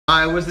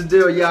Alright, what's the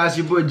deal, y'all? It's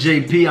your boy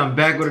JP. I'm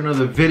back with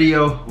another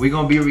video. We're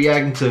gonna be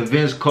reacting to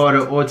Vince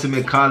Carter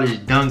Ultimate College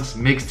Dunks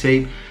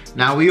Mixtape.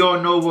 Now, we all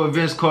know what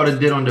Vince Carter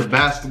did on the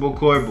basketball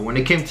court, but when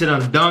it came to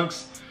them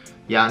dunks,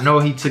 y'all know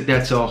he took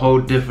that to a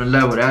whole different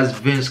level. That's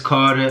Vince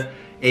Carter,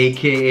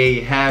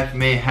 aka half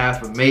man,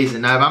 half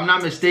amazing. Now, if I'm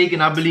not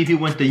mistaken, I believe he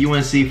went to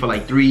UNC for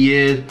like 3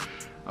 years.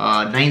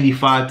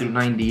 95 through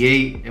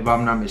 98, if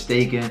I'm not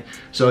mistaken.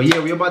 So yeah,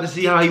 we're about to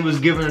see how he was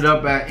giving it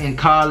up in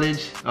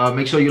college.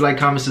 Make sure you like,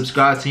 comment,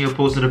 subscribe, turn your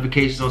post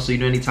notifications on so you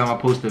know anytime I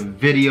post a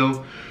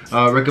video.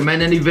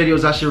 Recommend any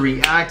videos I should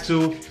react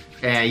to.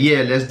 And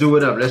yeah, let's do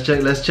it up. Let's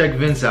check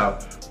Vince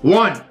out.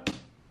 One.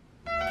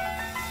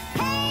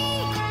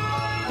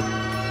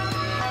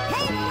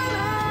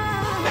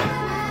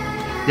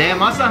 Damn,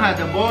 my son had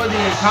the ball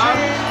in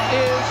college.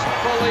 Is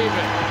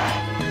believing.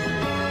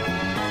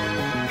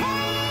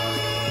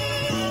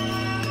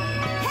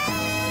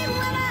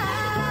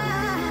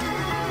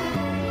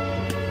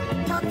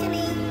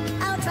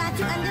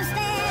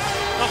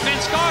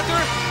 Vince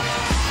Carter.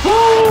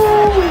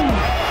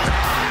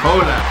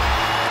 Hold up.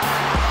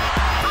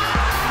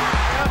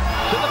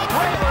 To the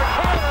trailer,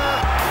 Carter.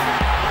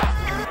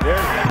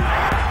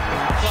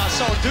 There's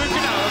zo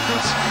duiken nou. Dat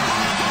doet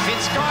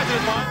Vince Carter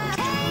het man.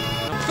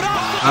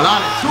 A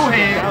lot of two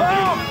hands.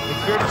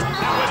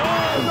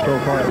 So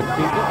far, Carter.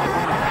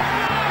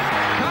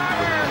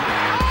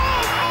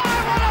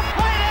 What a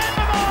play to end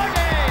the ball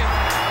game.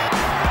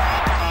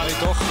 Hij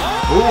toch.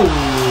 Ooh.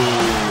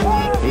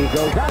 He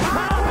goes up.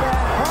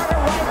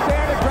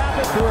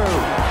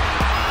 Through.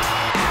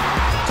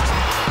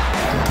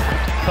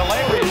 The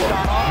Larry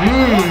shot off. A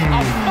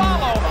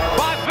follow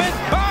by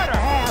Vince Carter.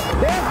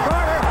 There's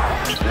Carter.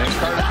 Vince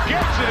Carter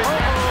gets it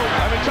again. I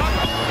mean, talk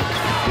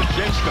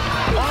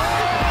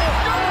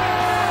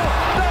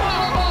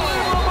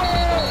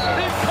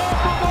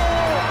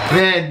Oh,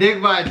 man, Dick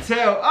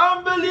Vitale,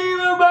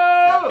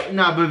 unbelievable.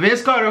 Nah, but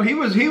Vince Carter, he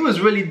was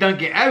really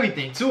dunking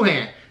everything. Two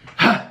hand.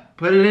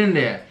 Put it in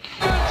there.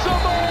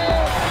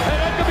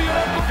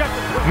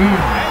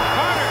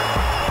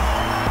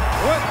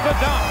 The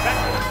dunk.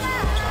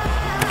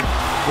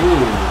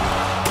 Ooh.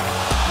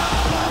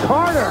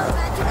 Carter.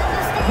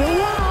 The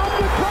lob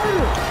to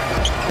Carter.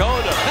 Go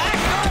to back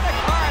on to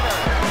Carter.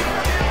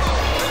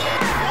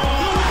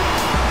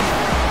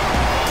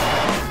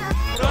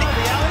 The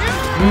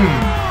alley-oop.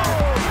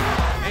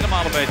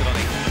 Helemaal beter dan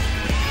ik.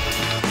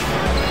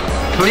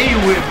 Clean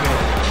with it.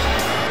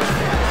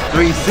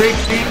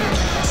 360.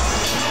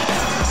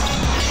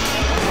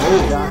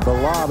 Oh. Got the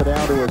lob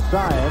down to his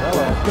side.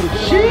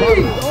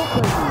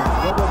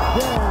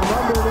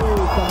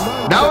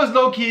 That was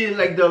low-key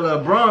like the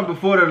LeBron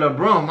before the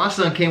LeBron. My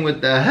son came with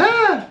the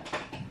huh?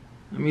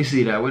 Let me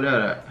see that. Where that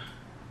at?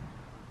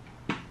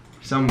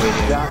 Somewhere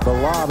there. Got the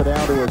lob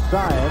down to his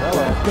side.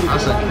 My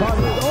son.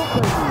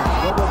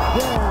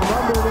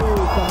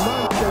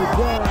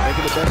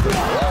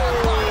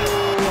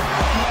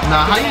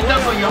 Now, how you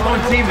dunk on your own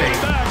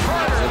teammate?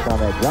 On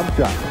that jump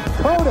shot.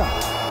 Coda.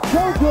 So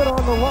good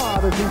on the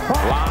lob as he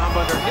pops. Lob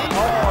underneath.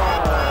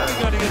 Oh, he's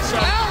going to get some.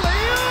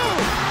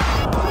 Alley-oop.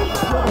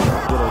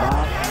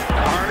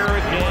 Carter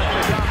again.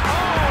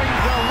 Oh,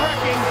 he's a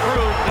wrecking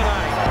crew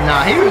tonight.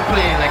 Nah, he was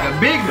playing like a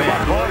big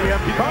man. Carter,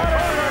 yes,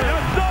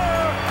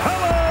 sir.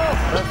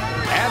 Hello.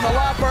 And the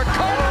lob for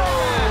Carter.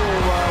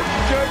 Oh, my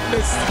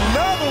goodness.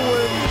 Another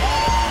one.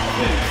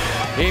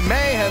 He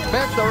may have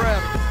bent the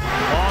rim.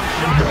 Long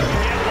shots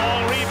and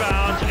long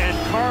rebounds, and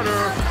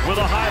Carter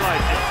with a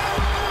highlight.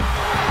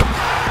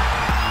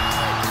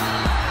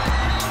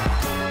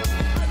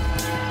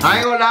 I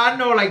ain't gonna lie, I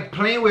know like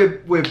playing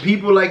with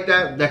people like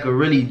that could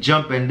really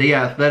jump and they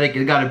athletic,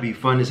 it gotta be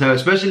fun as hell.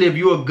 Especially if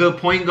you're a good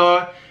point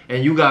guard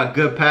and you got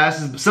good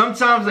passes. But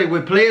sometimes like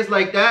with players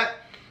like that,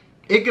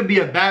 it could be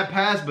a bad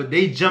pass, but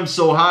they jump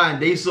so high and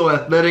they so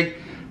athletic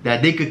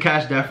that they could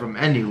catch that from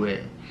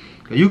anywhere.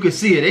 You can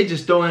see it, they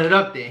just throwing it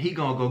up there. He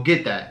gonna go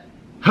get that.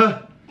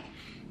 Huh.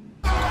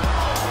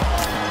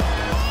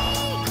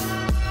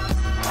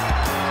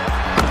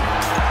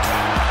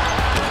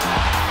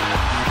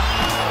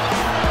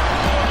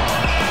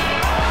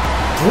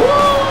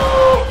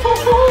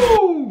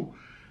 Woo!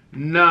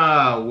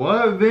 Nah,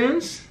 what,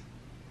 Vince?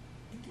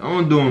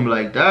 Don't do him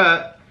like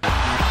that.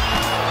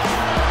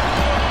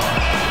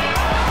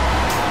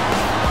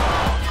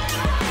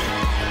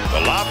 The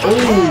lob for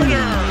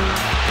Carter.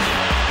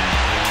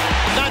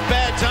 Not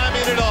bad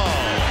timing at all.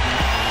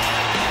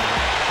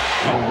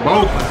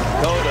 Both.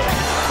 Carter.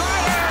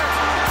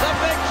 The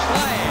big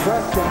slam.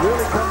 Preston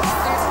really come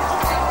out.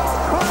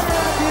 Carter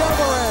at the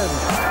other end.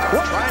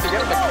 Trying to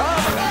get him to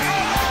cover.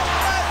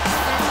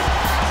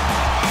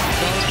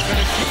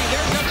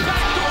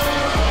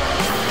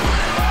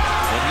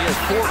 And he has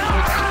 4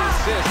 points to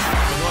assist.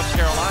 North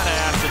Carolina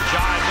after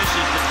Jai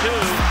misses the 2.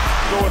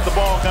 Go with the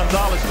ball,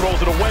 Gonzalez throws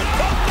it away.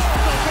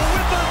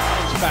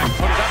 Back,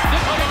 put it up.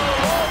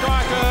 Oh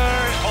my God.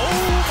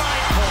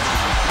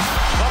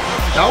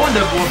 I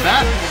wonder if we're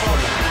back.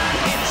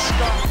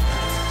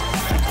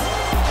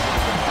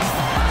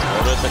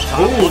 At the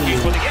top, looking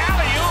for the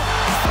alley-oop.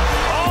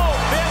 Oh,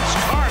 Vince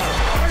Carter.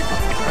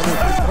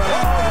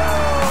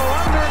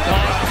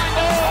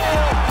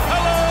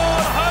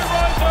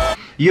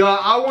 Yo,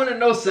 I want to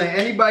know something.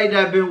 Anybody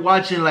that been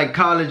watching like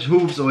college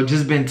hoops or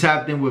just been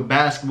tapped in with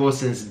basketball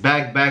since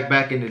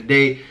back in the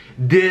day,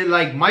 did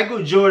like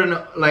Michael Jordan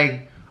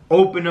like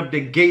open up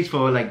the gates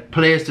for like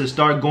players to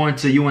start going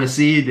to UNC?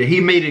 Did he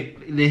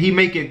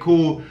make it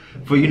cool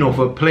for, you know,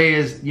 for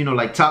players, you know,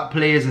 like top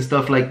players and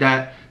stuff like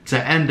that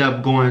to end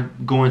up going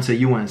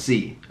to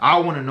UNC? I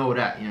want to know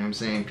that, you know what I'm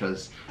saying?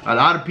 Because a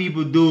lot of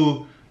people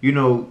do, you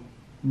know,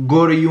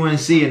 go to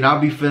UNC, and I'll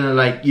be feeling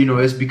like, you know,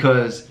 it's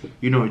because,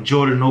 you know,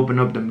 Jordan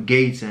opened up them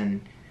gates, and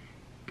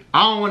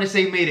I don't want to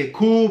say made it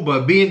cool,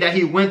 but being that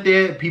he went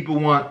there, people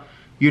want,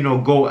 you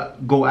know,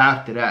 go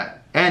after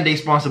that. And they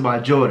sponsored by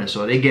Jordan,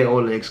 so they get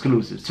all the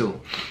exclusives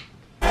too.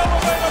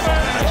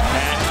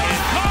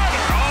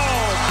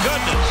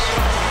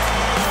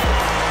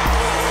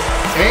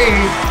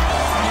 Hey.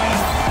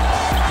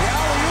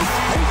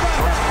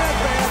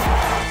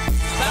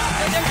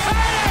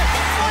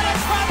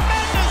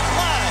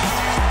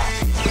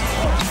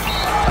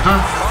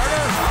 Carter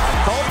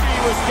told me he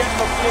was getting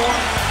the floor.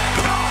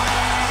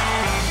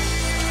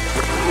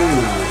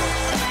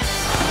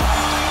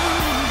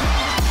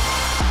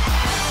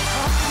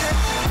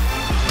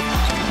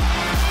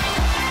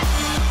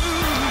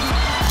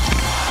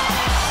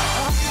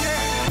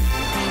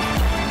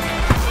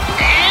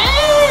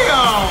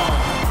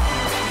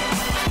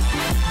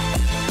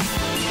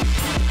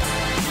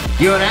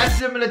 Yo, that's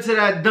similar to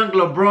that dunk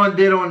LeBron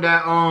did on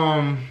that,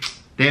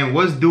 damn,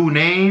 what's dude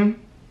name?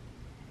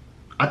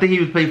 I think he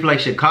was playing for like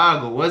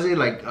Chicago, was it?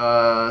 Like,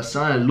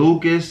 son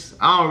Lucas?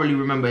 I don't really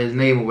remember his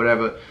name or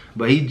whatever,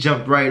 but he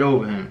jumped right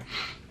over him.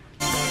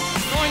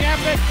 Going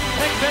after it,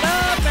 picks it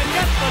up, and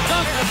gets the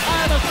dunk to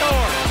tie the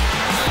score.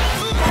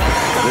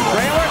 The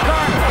trailer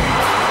Carter.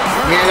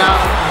 Get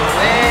out of the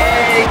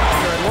way.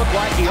 It looked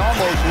like he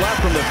almost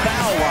left from the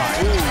foul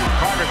line. Ooh,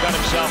 Carter got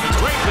himself in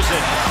great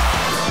position.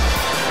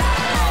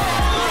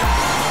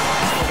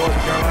 North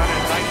Carolina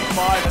in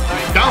 95 and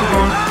 96. Down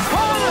on.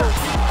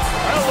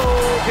 Hello,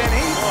 can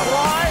he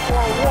fly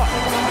or what?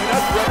 I mean,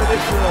 that's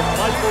reminiscent of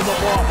Michael the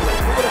Blocker.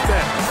 Who would have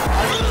been?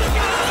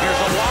 Here's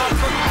a lob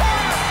for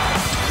Carter.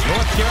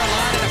 North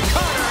Carolina to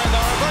Carter and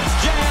the reverse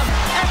jam.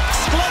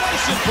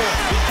 Exclamation point.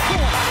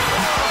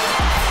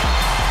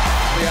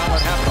 See how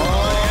it happened.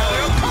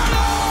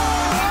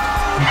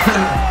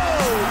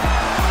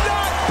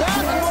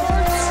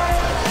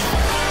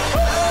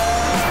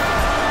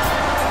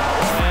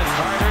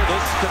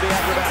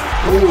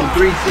 Ooh,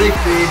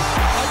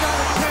 360.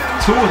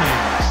 Two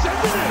hands.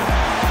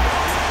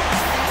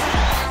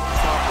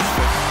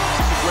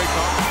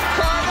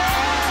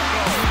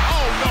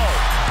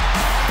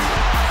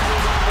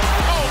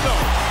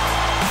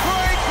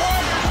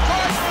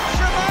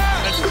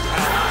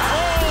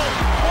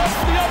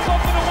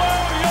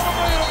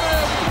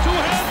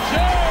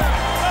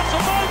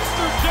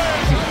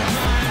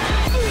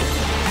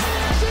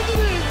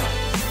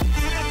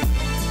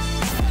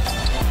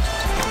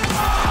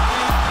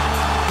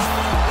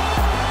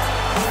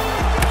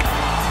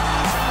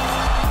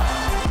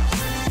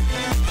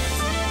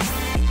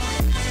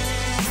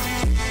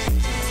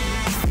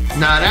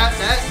 Nah,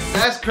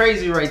 that's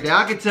crazy right there.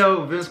 I could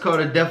tell Vince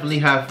Carter definitely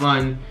had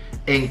fun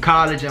in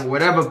college, and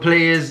whatever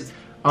players,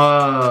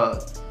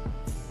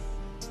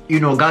 you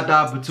know, got the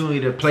opportunity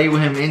to play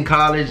with him in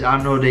college,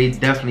 I know they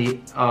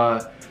definitely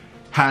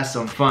had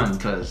some fun,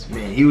 because,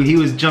 man, he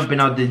was jumping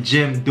out the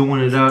gym,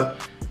 doing it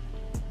up.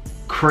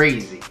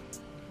 Crazy.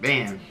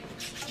 Man.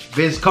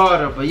 Vince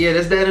Carter. But yeah,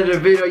 that's the end of the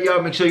video,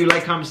 y'all. Make sure you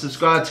like, comment,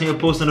 subscribe, turn your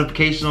post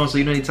notification on so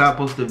you know anytime I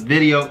post a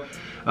video.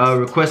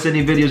 Request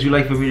any videos you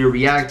like for me to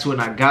react to,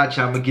 and I got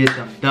you. I'm gonna get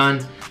them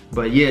done.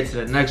 But yeah, to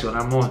the next one,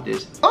 I'm on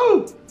this.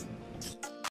 Oh!